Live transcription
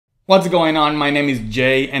What's going on? My name is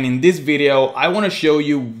Jay, and in this video, I want to show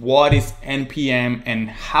you what is NPM and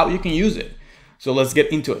how you can use it. So let's get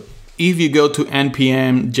into it. If you go to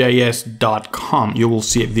npmjs.com, you will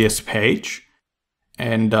see this page.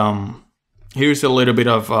 And here's a little bit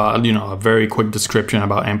of, a very quick description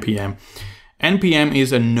about NPM. NPM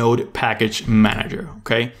is a node package manager,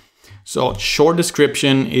 okay? So short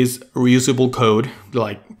description is reusable code,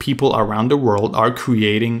 like people around the world are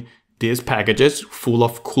creating these packages full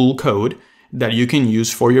of cool code that you can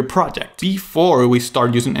use for your project. Before we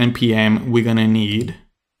start using NPM, we're gonna need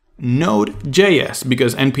node.js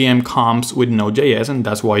because NPM comes with node.js and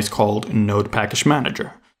that's why it's called Node Package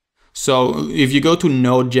Manager. So if you go to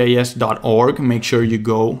node.js.org, make sure you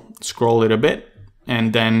go scroll a little bit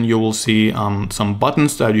and then you will see some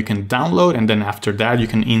buttons that you can download, and then after that you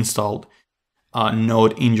can install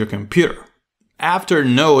Node in your computer. After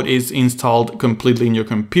Node is installed completely in your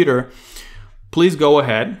computer, please go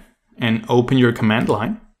ahead and open your command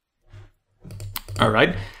line. All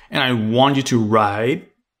right, and I want you to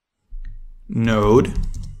write node-v.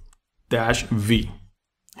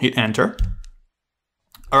 Hit enter.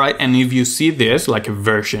 All right, and if you see this like a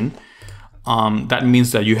version, that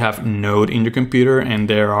means that you have Node in your computer and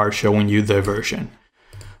they are showing you the version.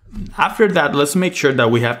 After that, let's make sure that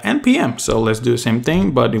we have NPM. So let's do the same thing,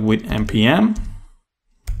 but with npm-v,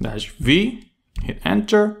 hit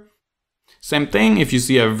enter. Same thing, if you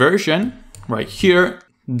see a version right here,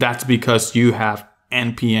 that's because you have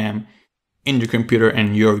NPM in your computer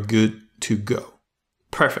and you're good to go.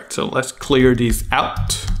 Perfect, so let's clear these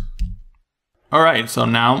out. All right, so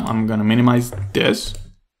now I'm gonna minimize this.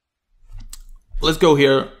 Let's go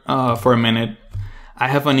here for a minute. I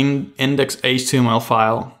have an index.html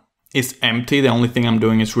file. It's empty. The only thing I'm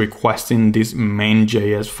doing is requesting this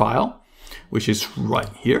main.js file, which is right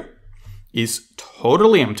here. It's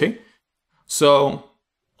totally empty. So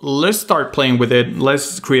let's start playing with it.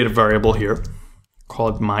 Let's create a variable here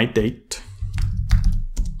called myDate.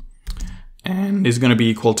 And it's gonna be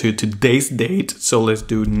equal to today's date. So let's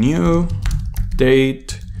do new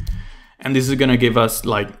date. And this is gonna give us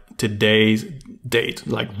like today's date,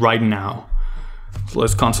 like right now. So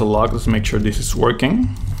let's console log, let's make sure this is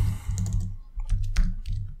working.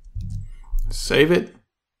 Save it.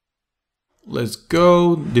 Let's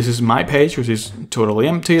go. This is my page, which is totally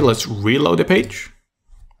empty. Let's reload the page.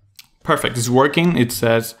 Perfect, it's working. It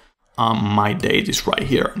says my date is right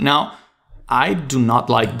here. Now, I do not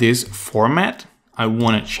like this format. I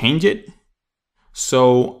want to change it.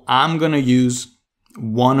 So I'm gonna use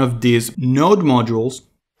one of these node modules.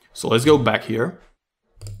 So let's go back here.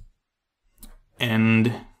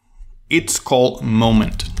 And it's called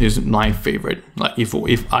moment. This is my favorite. Like if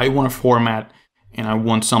I want to format and I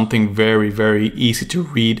want something very, very easy to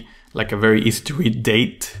read, like a very easy to read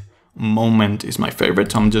date, moment is my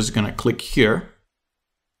favorite. So I'm just gonna click here.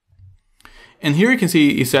 And here you can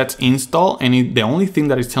see it says install, and the only thing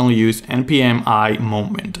that it's telling you is npm I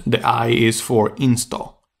moment. The I is for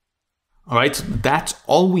install. All right, so that's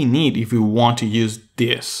all we need if we want to use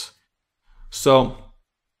this. So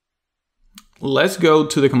let's go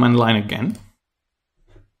to the command line again.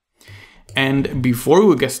 And before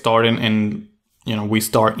we get started and we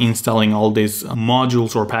start installing all these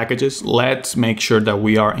modules or packages, let's make sure that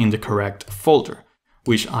we are in the correct folder,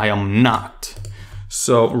 which I am not.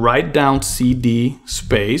 So write down cd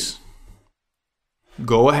space,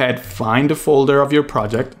 go ahead, find the folder of your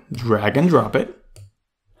project, drag and drop it.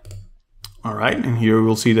 All right, and here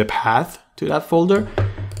we'll see the path to that folder.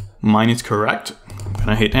 Mine is correct. I'm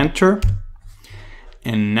gonna hit enter.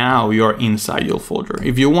 And now you're inside your folder.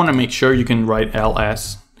 If you want to make sure, you can write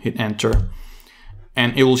ls, hit enter,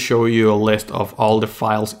 and it will show you a list of all the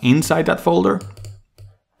files inside that folder.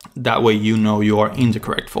 That way you know you are in the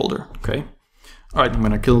correct folder, okay? All right, I'm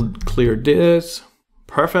gonna clear this.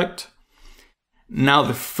 Perfect. Now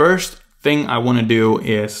the first thing I want to do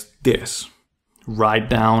is this. Write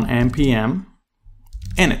down npm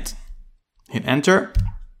init. Hit enter.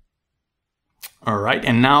 All right,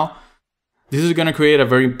 and now this is going to create a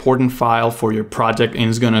very important file for your project, and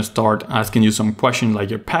it's going to start asking you some questions like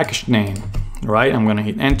your package name, right? I'm going to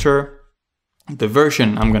hit enter. The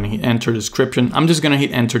version, I'm going to hit enter. Description, I'm just going to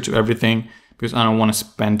hit enter to everything because I don't want to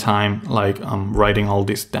spend time like writing all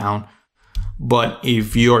this down. But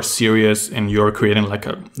if you're serious and you're creating like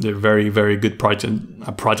a very, very good project,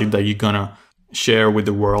 a project that you're going to share with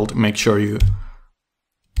the world, make sure you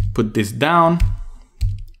put this down.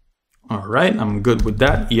 All right, I'm good with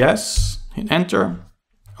that. Yes. Hit enter.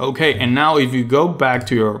 Okay, and now if you go back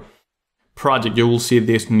to your project, you will see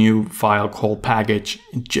this new file called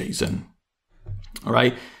package.json. All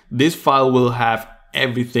right, this file will have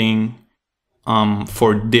everything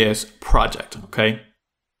for this project, okay?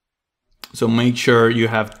 So make sure you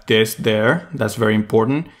have this there. That's very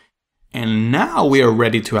important. And now we are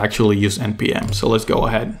ready to actually use NPM. So let's go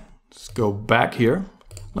ahead. Let's go back here.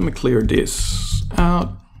 Let me clear this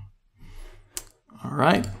out. All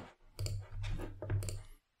right.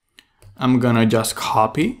 I'm gonna just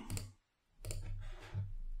copy.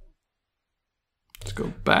 Let's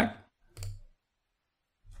go back.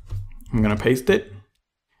 I'm gonna paste it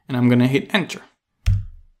and I'm gonna hit enter.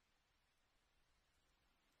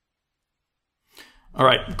 All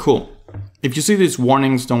right, cool. If you see these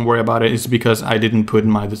warnings, don't worry about it. It's because I didn't put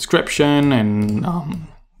my description and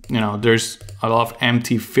you know, there's a lot of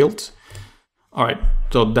empty fields. All right,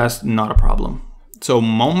 so that's not a problem. So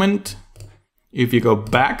moment, if you go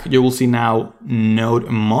back, you will see now node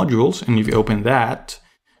modules. And if you open that,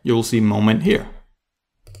 you will see moment here,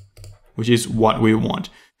 which is what we want.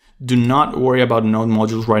 Do not worry about node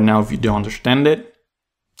modules right now if you don't understand it.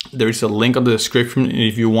 There is a link on the description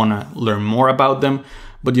if you want to learn more about them,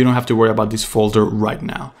 but you don't have to worry about this folder right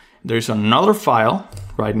now. There's another file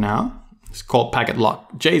right now. It's called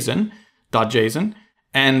packet.json,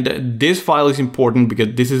 and this file is important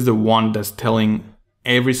because this is the one that's telling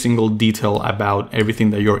every single detail about everything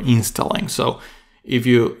that you're installing. So if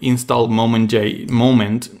you install moment,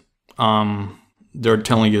 they're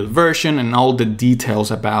telling you the version and all the details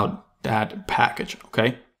about that package,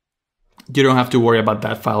 okay? You don't have to worry about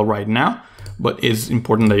that file right now, but it's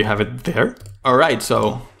important that you have it there. All right,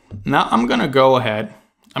 so now I'm gonna go ahead.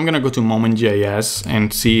 I'm gonna go to moment.js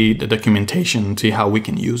and see the documentation and see how we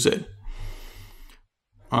can use it.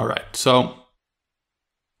 All right, so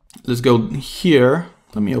let's go here.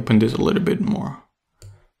 Let me open this a little bit more.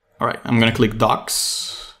 All right, I'm gonna click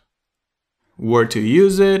docs, where to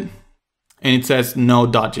use it. And it says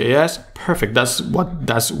node.js. Perfect, that's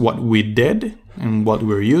what we did and what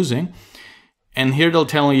we're using. And here they'll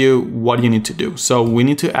tell you what you need to do. So we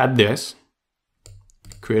need to add this,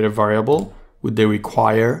 create a variable with the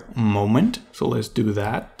require moment. So let's do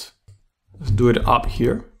that. Let's do it up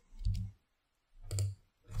here.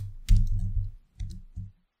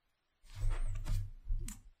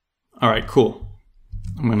 All right, cool.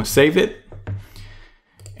 I'm gonna save it.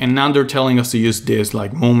 And now they're telling us to use this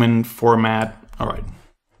like moment format. All right.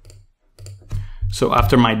 So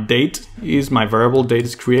after my date is, my variable date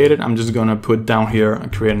is created, I'm just gonna put down here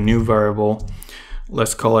and create a new variable.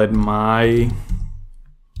 Let's call it my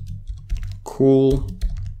cool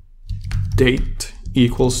date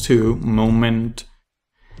equals to moment.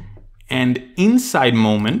 And inside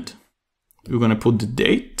moment, we're gonna put the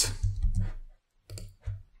date.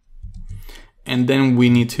 And then we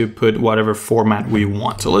need to put whatever format we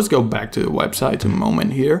want. So let's go back to the website to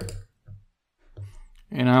moment here.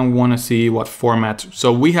 And I want to see what formats.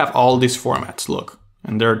 So we have all these formats, look,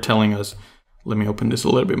 and they're telling us, let me open this a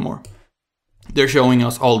little bit more. They're showing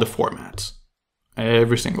us all the formats,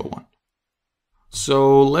 every single one.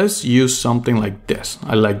 So let's use something like this.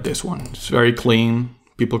 I like this one. It's very clean.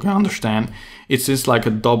 People can understand. It's just like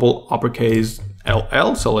a double uppercase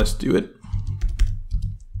LL. So let's do it.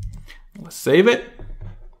 Let's save it.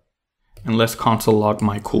 And let's console log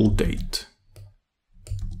my cool date.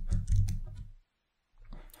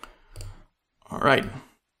 All right,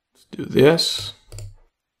 let's do this.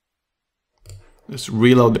 Let's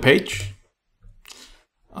reload the page.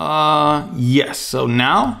 Yes, so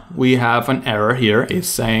now we have an error here. It's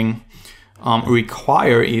saying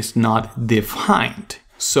require is not defined.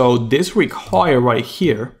 So this require right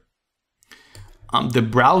here, the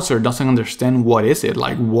browser doesn't understand what is it,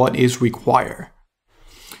 like what is require.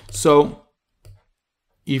 So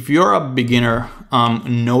if you're a beginner,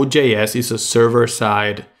 Node.js is a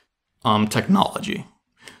server-side technology.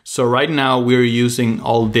 So right now we're using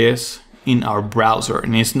all this in our browser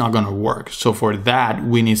and it's not gonna work. So for that,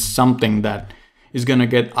 we need something that is gonna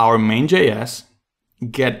get our main.js,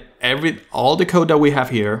 get all the code that we have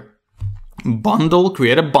here,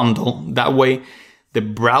 create a bundle. That way the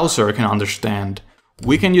browser can understand.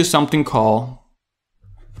 We can use something called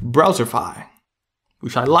Browserify,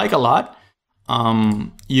 which I like a lot.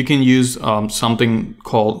 You can use something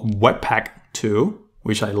called Webpack 2,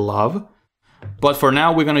 which I love. But for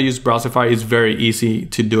now, we're gonna use Browserify. It's very easy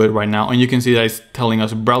to do it right now. And you can see that it's telling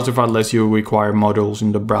us Browserify lets you require modules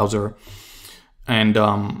in the browser. And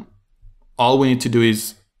all we need to do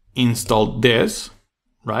is install this,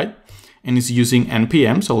 right? And it's using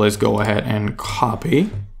NPM. So let's go ahead and copy,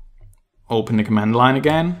 open the command line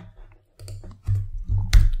again,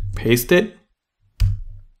 paste it.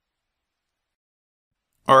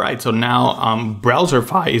 All right, so now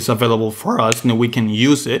Browserify is available for us and we can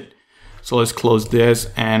use it. So let's close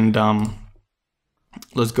this and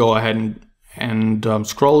let's go ahead and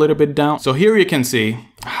scroll a little bit down. So here you can see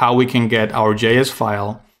how we can get our JS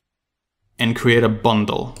file and create a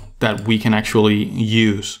bundle that we can actually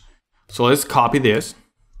use. So let's copy this.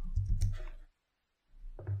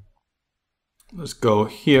 Let's go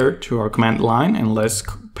here to our command line and let's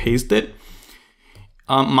paste it.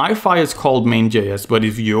 My file is called main.js, but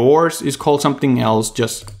if yours is called something else,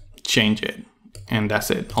 just change it. And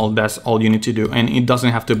that's it. That's all you need to do. And it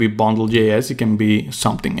doesn't have to be bundle.js. It can be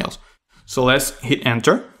something else. So let's hit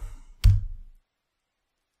enter.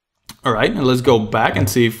 All right, and let's go back and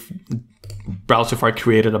see if Browserify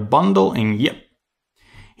created a bundle. And yep,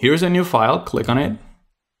 here's a new file. Click on it,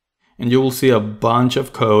 and you will see a bunch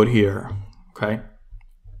of code here. Okay,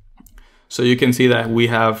 so you can see that we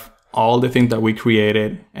have all the things that we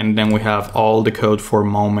created, and then we have all the code for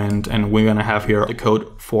moment, and we're gonna have here the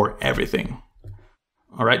code for everything.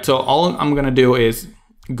 All right, so all I'm gonna do is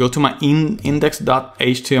go to my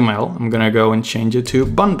index.html. I'm gonna go and change it to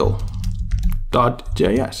bundle.js.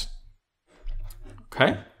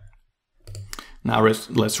 Okay, now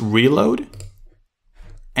let's reload.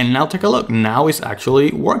 And now take a look. Now it's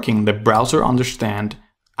actually working. The browser understands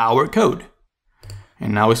our code.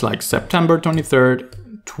 And now it's like September 23rd,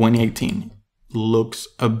 2018. Looks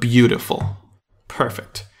beautiful.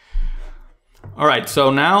 Perfect. All right, so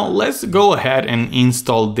now let's go ahead and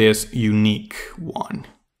install this unique one.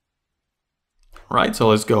 All right, so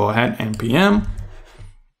let's go ahead, npm.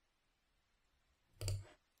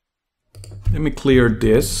 Let me clear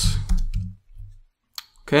this.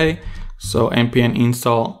 Okay, so npm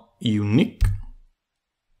install unique.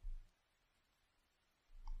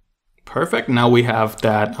 Perfect, now we have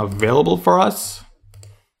that available for us.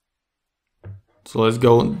 So let's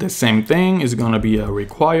go, the same thing is gonna be a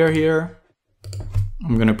require here.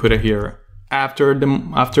 I'm gonna put it here after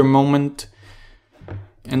moment.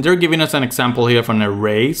 And they're giving us an example here of an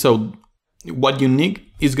array. So what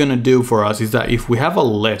unique is gonna do for us is that if we have a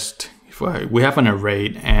list, if we have an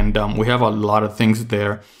array and we have a lot of things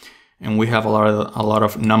there, and we have a lot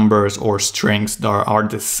of numbers or strings that are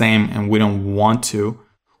the same and we don't want to,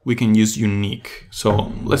 we can use unique.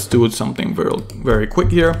 So let's do something very quick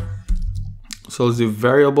here. So let's do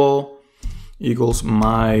variable equals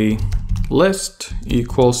my list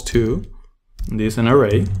equals to this an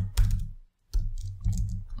array.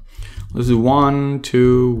 Let's do 1,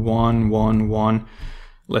 2, 1, 1, 1.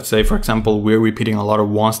 Let's say, for example, we're repeating a lot of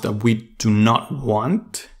ones that we do not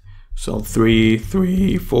want. So 3,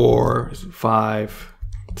 3, 4, 5,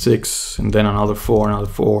 6, and then another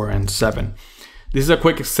 4, and 7. This is a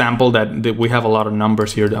quick example that we have a lot of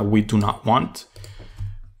numbers here that we do not want,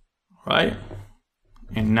 right?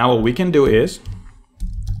 And now what we can do is,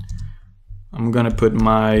 I'm gonna put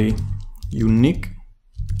my unique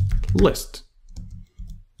list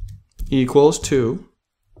equals to,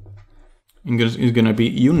 is gonna be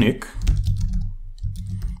unique.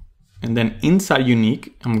 And then inside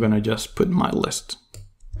unique, I'm gonna just put my list,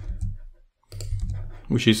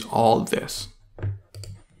 which is all this.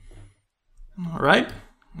 All right,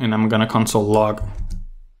 and I'm gonna console log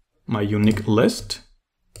my unique list.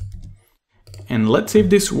 And let's see if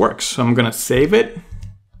this works. So I'm gonna save it.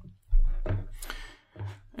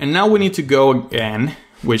 And now we need to go again,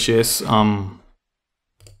 which is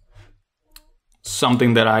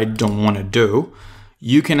something that I don't wanna do.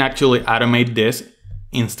 You can actually automate this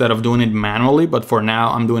instead of doing it manually, but for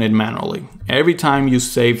now I'm doing it manually. Every time you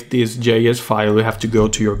save this JS file, you have to go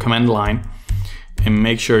to your command line and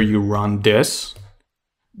make sure you run this.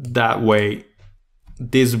 That way,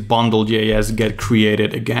 this bundle.js get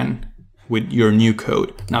created again with your new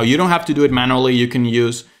code. Now, you don't have to do it manually. You can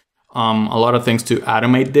use a lot of things to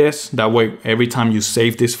automate this. That way, every time you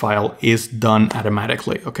save this file, it's done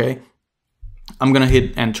automatically, okay? I'm gonna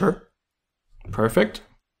hit enter. Perfect.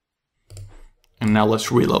 And now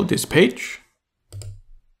let's reload this page.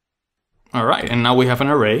 All right, and now we have an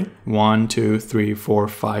array, 1, 2, 3, 4,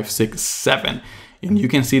 5, 6, 7. And you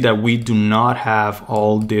can see that we do not have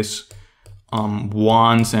all this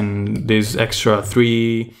ones and this extra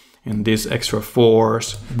 3 and this extra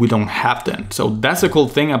 4s. We don't have them. So that's the cool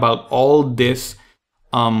thing about all this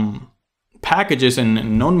packages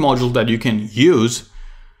and node modules that you can use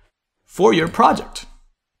for your project.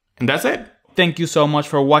 And that's it. Thank you so much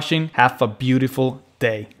for watching. Have a beautiful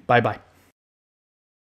day. Bye-bye.